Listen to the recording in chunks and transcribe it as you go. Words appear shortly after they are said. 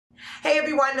Hey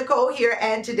everyone, Nicole here,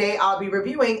 and today I'll be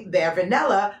reviewing their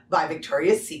Vanilla by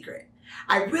Victoria's Secret.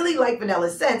 I really like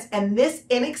vanilla scents, and this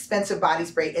inexpensive body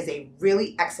spray is a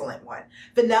really excellent one.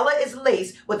 Vanilla is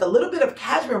laced with a little bit of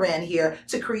cashmeran here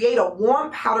to create a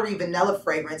warm, powdery vanilla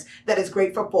fragrance that is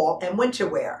great for fall and winter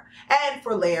wear, and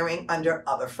for layering under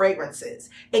other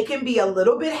fragrances. It can be a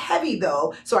little bit heavy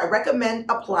though, so I recommend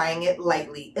applying it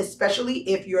lightly, especially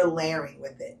if you're layering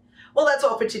with it. Well, that's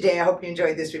all for today. I hope you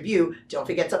enjoyed this review. Don't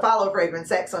forget to follow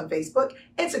FragranceX on Facebook,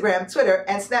 Instagram, Twitter,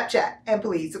 and Snapchat. And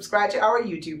please subscribe to our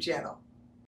YouTube channel.